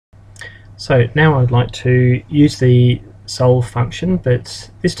So now I'd like to use the solve function,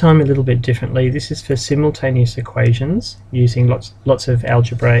 but this time a little bit differently. This is for simultaneous equations using lots of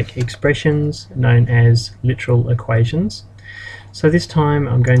algebraic expressions known as literal equations. So this time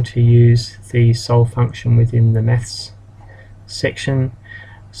I'm going to use the solve function within the maths section.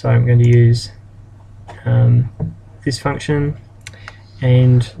 So I'm going to use this function,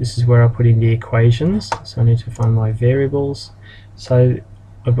 and this is where I put in the equations. So I need to find my variables. So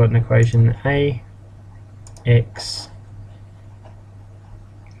I've got an equation a x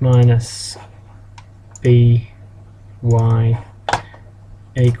minus b y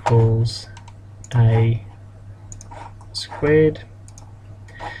equals a squared.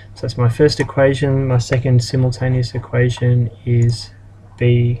 So that's my first equation. My second simultaneous equation is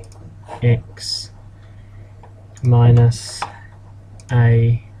bx minus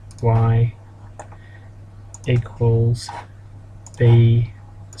a y equals b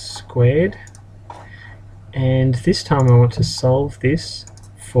squared, and this time I want to solve this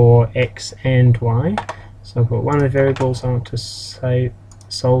for x and y. So I've got one of the variables I want to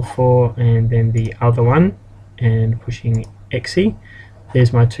solve for, and then the other one, and pushing xe.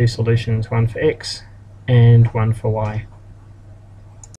 There's my two solutions, one for x and one for y.